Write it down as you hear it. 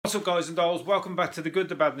What's up, guys and dolls? Welcome back to The Good,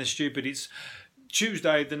 The Bad and The Stupid. It's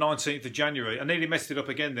Tuesday the 19th of January. I nearly messed it up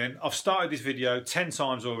again then. I've started this video 10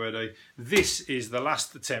 times already. This is the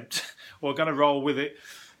last attempt. We're going to roll with it.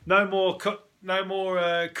 No more cut, no more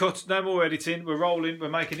editing. We're rolling, we're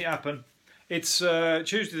making it happen. It's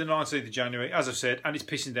Tuesday the 19th of January, as I've said, and it's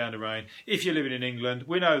pissing down the rain. If you're living in England,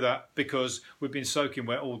 we know that because we've been soaking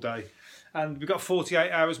wet all day. And we've got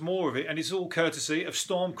 48 hours more of it, and it's all courtesy of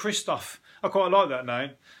Storm Christoph. I quite like that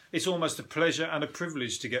name. It's almost a pleasure and a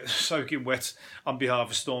privilege to get soaking wet on behalf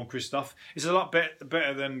of Storm Christoph. It's a lot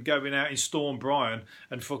better than going out in Storm Brian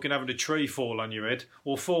and fucking having a tree fall on your head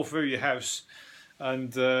or fall through your house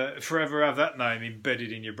and forever have that name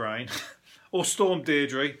embedded in your brain. Or Storm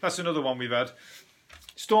Deirdre, that's another one we've had.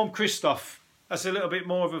 Storm Christoph, that's a little bit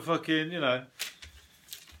more of a fucking, you know,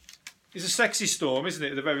 it's a sexy storm, isn't it,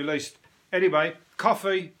 at the very least. Anyway,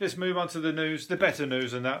 coffee. Let's move on to the news, the better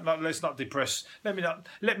news than that. Let's not depress. Let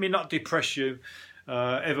me not depress you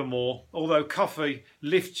evermore. Although coffee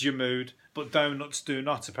lifts your mood, but donuts do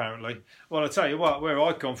not, apparently. Well, I tell you what, where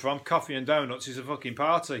I come from, coffee and donuts is a fucking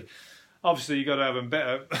party. Obviously, you got to have them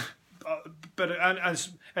better. And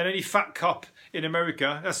any fat cop in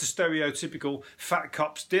America, that's the stereotypical fat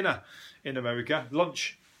cop's dinner in America,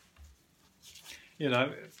 lunch. You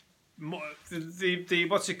know. The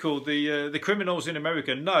what's it called? The criminals in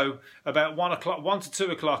America know about 1 to 2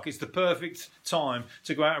 o'clock is the perfect time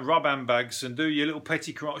to go out and rob handbags and do your little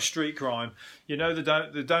petty street crime. You know the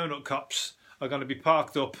donut cops are going to be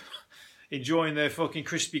parked up, enjoying their fucking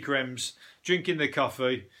Krispy Kremes, drinking their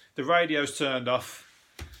coffee. The radio's turned off,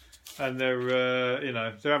 and they're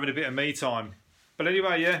they're having a bit of me time. But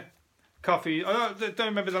anyway, yeah. Coffee. I don't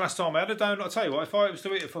remember the last time I had a donut. I'll tell you what, if I was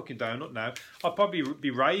to eat a fucking donut now, I'd probably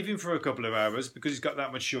be raving for a couple of hours because it's got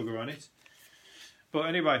that much sugar on it. But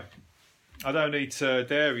anyway, I don't eat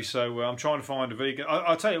dairy, so I'm trying to find a vegan.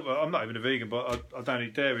 I'll tell you what, I'm not even a vegan, but I don't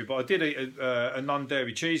eat dairy. But I did eat a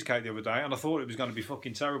non-dairy cheesecake the other day, and I thought it was going to be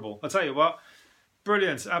fucking terrible. I'll tell you what,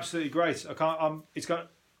 brilliant, absolutely great.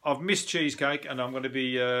 I've missed cheesecake, and I'm going to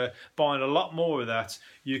be buying a lot more of that.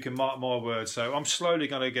 You can mark my words. So I'm slowly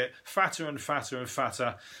going to get fatter and fatter and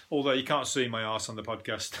fatter, although you can't see my arse on the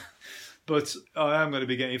podcast. But I am going to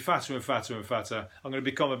be getting fatter and fatter and fatter. I'm going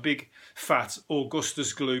to become a big, fat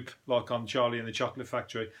Augustus Gloop, like on Charlie and the Chocolate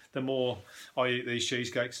Factory, the more I eat these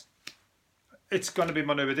cheesecakes. It's going to be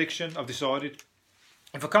my new addiction, I've decided.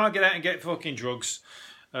 If I can't get out and get fucking drugs,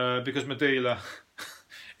 because my dealer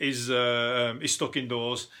is stuck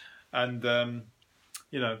indoors, and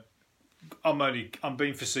you know, I'm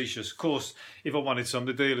being facetious. Of course, if I wanted some,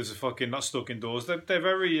 the dealers are fucking not stuck indoors. They're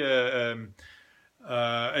very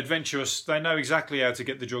adventurous. They know exactly how to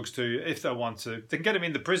get the drugs to you if they want to. They can get them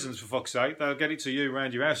in the prisons, for fuck's sake. They'll get it to you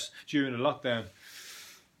around your house during the lockdown.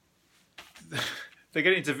 They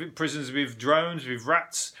get into prisons with drones, with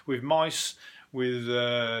rats, with mice, with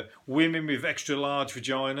women with extra large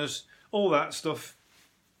vaginas, all that stuff.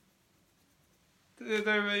 They've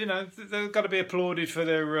got to be applauded for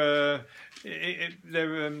their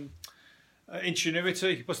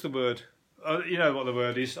ingenuity. What's the word? You know what the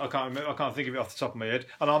word is. I can't remember. I can't think of it off the top of my head.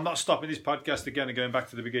 And I'm not stopping this podcast again and going back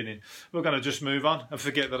to the beginning. We're going to just move on and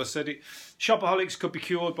forget that I said it. Shopaholics could be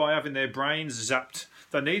cured by having their brains zapped.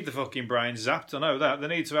 They need the fucking brains zapped. I know that. They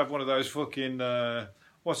need to have one of those fucking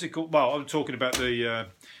what's it called? Well, I'm talking about the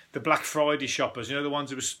Black Friday shoppers, you know, the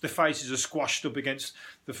ones who the faces are squashed up against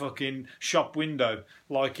the fucking shop window,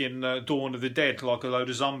 like in Dawn of the Dead, like a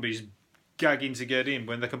load of zombies gagging to get in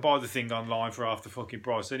when they can buy the thing online for half the fucking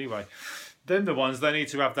price anyway. Then the ones, they need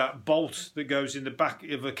to have that bolt that goes in the back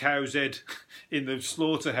of a cow's head in the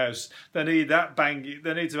slaughterhouse. They need that banging.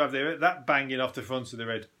 They need to have that banging off the front of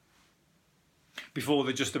their head before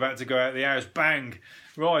they're just about to go out of the house. Bang!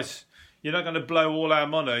 Right, you're not going to blow all our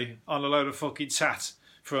money on a load of fucking tat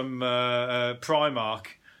from Primark.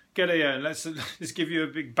 Get here and let's give you a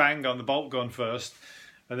big bang on the bolt gun first,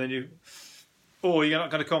 and then or you're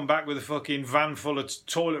not going to come back with a fucking van full of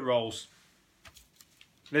toilet rolls.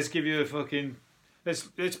 Let's give you a fucking, let's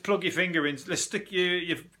plug your finger in. Let's stick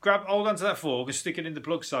hold onto that fork and stick it in the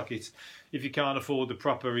plug socket if you can't afford the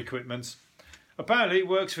proper equipment. Apparently it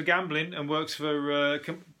works for gambling and works for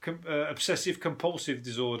obsessive compulsive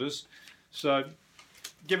disorders. So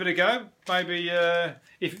give it a go. Maybe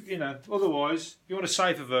if you know. Otherwise, if you want a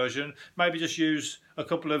safer version, maybe just use a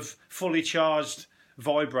couple of fully charged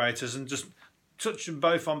vibrators and just touch them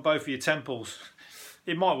both on both of your temples.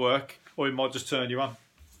 It might work, or it might just turn you on.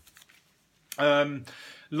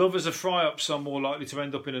 Lovers of fry-ups are more likely to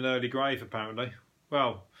end up in an early grave, apparently.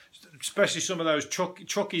 Well, especially some of those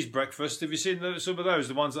truckies breakfast. Have you seen some of those?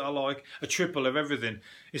 The ones that are like a triple of everything.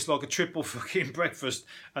 It's like a triple fucking breakfast.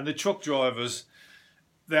 And the truck drivers,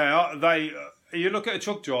 you look at a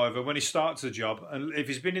truck driver when he starts the job, and if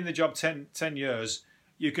he's been in the job 10 years,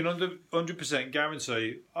 you can 100%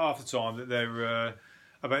 guarantee half the time that they're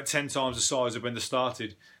about 10 times the size of when they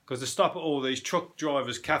started, because they stop at all these truck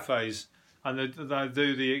drivers' cafes and they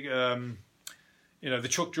do the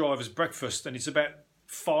truck drivers' breakfast, and it's about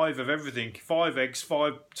 5 of everything: 5 eggs,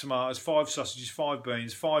 5 tomatoes, 5 sausages, 5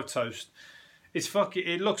 beans, 5 toast.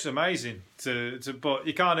 It looks amazing but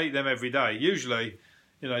you can't eat them every day. Usually,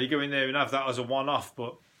 you go in there and have that as a one-off,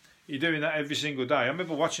 but you're doing that every single day. I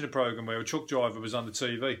remember watching a programme where a truck driver was on the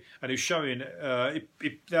TV and he was showing, they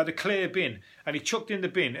had a clear bin, and he chucked in the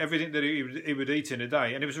bin everything that he would eat in a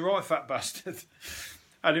day, and he was a right fat bastard.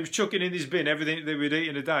 And he was chucking in this bin everything that he would eat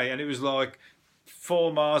in a day, and it was like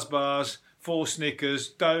 4 Mars bars, 4 Snickers,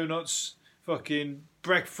 donuts, fucking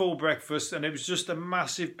full breakfast, and it was just a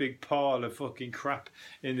massive big pile of fucking crap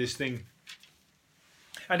in this thing.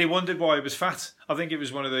 And he wondered why he was fat. I think it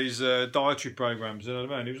was one of these dietary programs. You know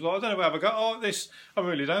what I mean? He was like, I don't know where I got this. I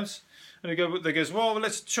really don't. And they goes, well,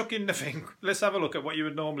 let's chuck in the thing. Let's have a look at what you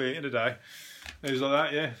would normally eat in a day. And he was like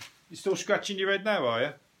that, yeah. You still scratching your head now, are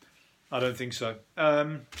you? I don't think so.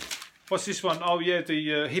 What's this one? Oh, yeah,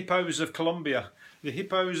 the hippos of Colombia. The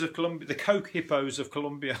hippos of Colombia. The Coke hippos of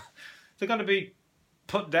Colombia. They're going to be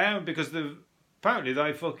put down because apparently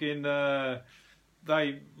they fucking...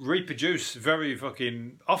 they reproduce very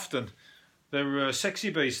fucking often. They're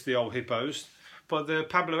sexy beasts, the old hippos. But the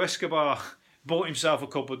Pablo Escobar bought himself a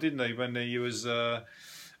couple, didn't he, when he was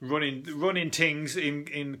running things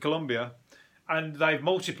in Colombia. And they've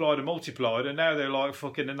multiplied, and now they're like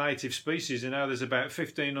fucking a native species. And now there's about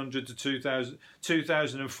 1,500 to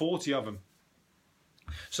 2,040 of them.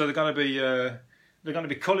 So they're going to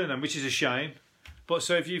be culling them, which is a shame. But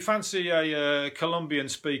so if you fancy a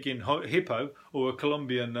Colombian-speaking hippo, or a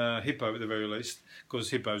Colombian hippo at the very least, because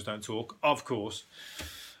hippos don't talk, of course,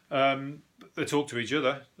 they talk to each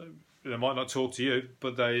other. They might not talk to you,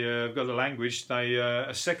 but they've got a language. They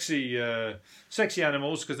are sexy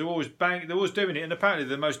animals, because they're always doing it. And apparently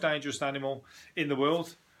they're the most dangerous animal in the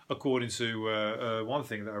world, according to one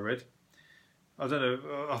thing that I read. I don't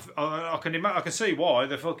know. I can see why.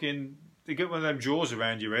 They get one of them jaws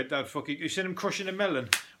around your head. You see them crushing a melon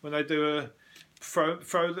when they do throw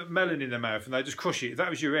the melon in their mouth, and they just crush it. If that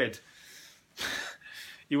was your head,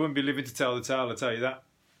 you wouldn't be living to tell the tale. I tell you that.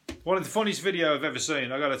 One of the funniest video I've ever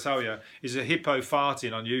seen, I got to tell you, is a hippo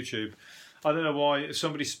farting on YouTube. I don't know why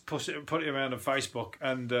somebody put it around on Facebook,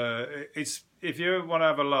 and if you want to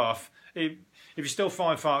have a laugh, if you still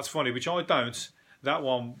find farts funny, which I don't, that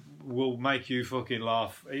one will make you fucking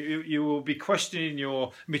laugh. You will be questioning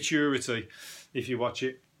your maturity if you watch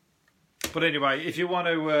it. But anyway, if you want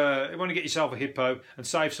to get yourself a hippo and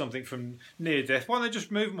save something from near death, why don't they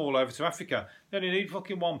just move them all over to Africa? You only need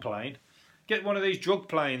fucking one plane. Get one of these drug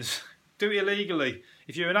planes. Do it illegally.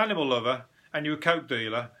 If you're an animal lover and you're a coke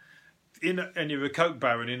dealer, and you're a coke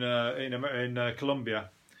baron in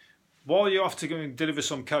Colombia, while you're off to go and deliver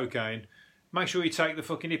some cocaine, make sure you take the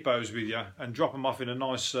fucking hippos with you and drop them off in a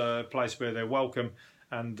nice place where they're welcome,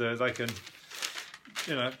 and they can,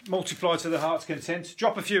 multiply to their heart's content.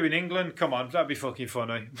 Drop a few in England. Come on, that'd be fucking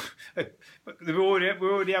funny. We're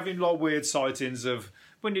already having like weird sightings of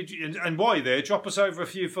and while you're there, drop us over a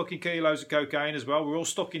few fucking kilos of cocaine as well. We're all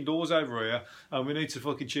stuck indoors over here, and we need to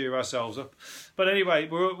fucking cheer ourselves up. But anyway,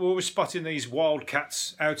 we're always spotting these wild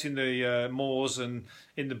cats out in the moors and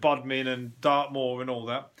in the Bodmin and Dartmoor and all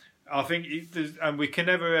that. I think, and we can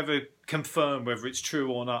never ever confirm whether it's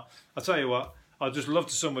true or not. I'll tell you what, I'd just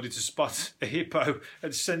love somebody to spot a hippo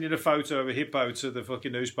and send in a photo of a hippo to the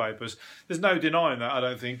fucking newspapers. There's no denying that, I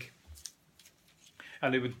don't think.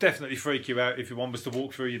 And it would definitely freak you out if one was to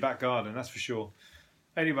walk through your back garden, that's for sure.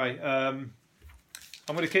 Anyway, I'm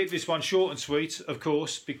going to keep this one short and sweet, of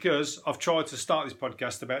course, because I've tried to start this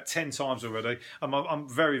podcast about 10 times already. I'm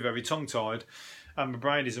very, very tongue-tied, and my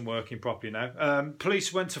brain isn't working properly now.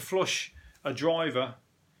 Police went to flush a driver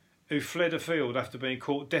who fled a field after being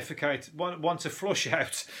caught defecating. Want to flush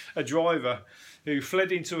out a driver who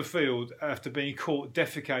fled into a field after being caught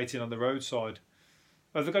defecating on the roadside.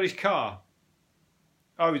 Have they got his car?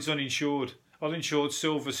 Oh, it's uninsured. Uninsured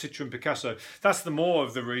silver Citroen Picasso. That's the more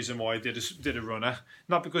of the reason why he did a runner.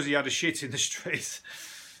 Not because he had a shit in the street.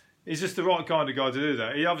 He's just the right kind of guy to do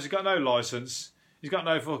that. He obviously got no licence. He's got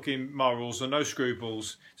no fucking morals or no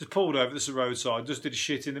scruples. Just pulled over this roadside, just did a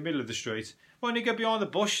shit in the middle of the street. Why didn't he go behind the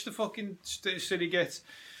bush, the fucking silly git?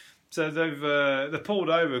 So they've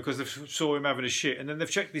pulled over because they saw him having a shit, and then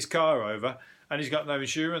they've checked his car over, and he's got no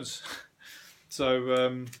insurance.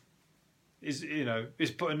 So he's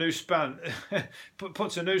put a new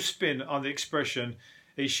puts a new spin on the expression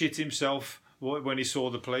he shit himself when he saw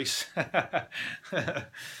the police.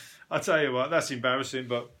 I tell you what, that's embarrassing.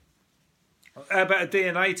 But how about a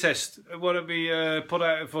DNA test? What if we put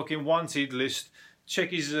out a fucking wanted list?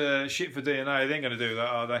 Check his shit for DNA. They ain't going to do that,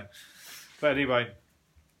 are they? But anyway,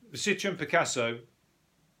 the Citroen Picasso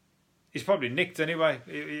is probably nicked anyway.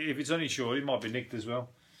 If it's uninsured, it might be nicked as well.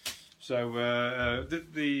 So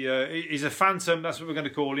he's a phantom. That's what we're going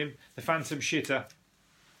to call him. The phantom shitter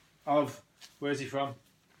of, where's he from?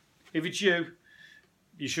 If it's you,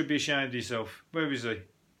 you should be ashamed of yourself. Where is he?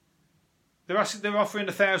 They're offering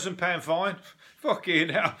 £1,000 fine. Fucking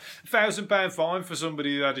hell. £1,000 fine for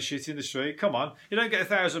somebody who had a shit in the street. Come on. You don't get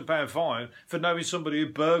 £1,000 fine for knowing somebody who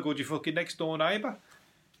burgled your fucking next door neighbour.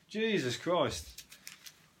 Jesus Christ.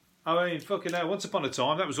 I mean, fucking hell. Once upon a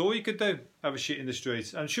time, that was all you could do. Have a shit in the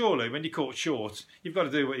street. And surely, when you're caught short, you've got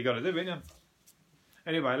to do what you got to do, ain't you?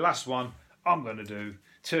 Anyway, last one I'm going to do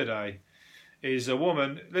today is a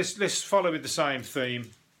woman. Let's follow with the same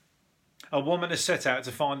theme. A woman has set out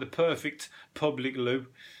to find the perfect public loo.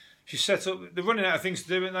 She's set up. They're running out of things to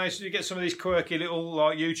do, and you get some of these quirky little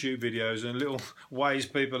like YouTube videos and little ways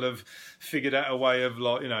people have figured out a way of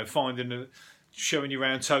showing you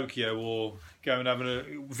around Tokyo or going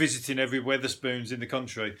visiting every Weatherspoons in the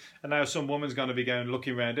country. And now some woman's going to be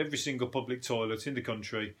looking around every single public toilet in the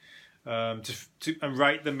country and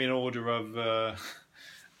rate them in order of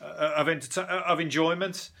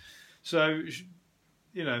enjoyment. So.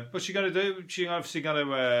 What's she going to do? She's obviously going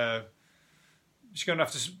to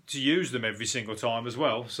have to use them every single time as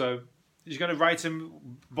well. So she's going to rate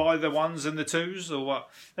them by the ones and the twos, or what?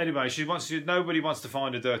 Anyway, nobody wants to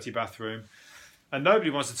find a dirty bathroom, and nobody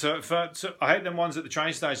wants to. I hate them ones at the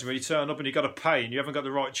train station where you turn up and you got to pay and you haven't got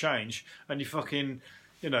the right change, and you fucking,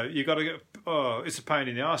 you got to get. Oh, it's a pain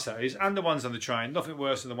in the arse, that is. And the ones on the train, nothing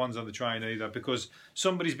worse than the ones on the train either, because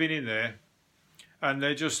somebody's been in there, and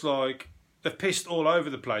they're just like. They've pissed all over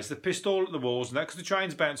the place. They've pissed all at the walls and that because the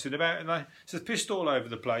train's bouncing about, so they've pissed all over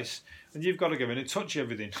the place. And you've got to go in and touch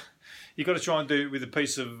everything. You've got to try and do it with a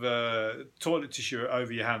piece of toilet tissue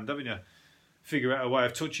over your hand, haven't you? Figure out a way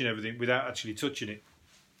of touching everything without actually touching it.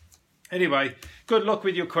 Anyway, good luck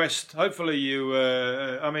with your quest. Hopefully you,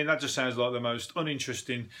 that just sounds like the most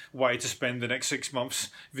uninteresting way to spend the next 6 months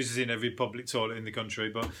visiting every public toilet in the country,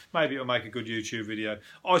 but maybe it'll make a good YouTube video.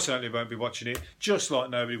 I certainly won't be watching it, just like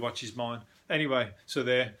nobody watches mine. Anyway, so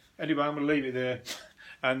there. Anyway, I'm going to leave it there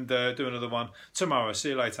and do another one tomorrow. See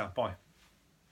you later. Bye.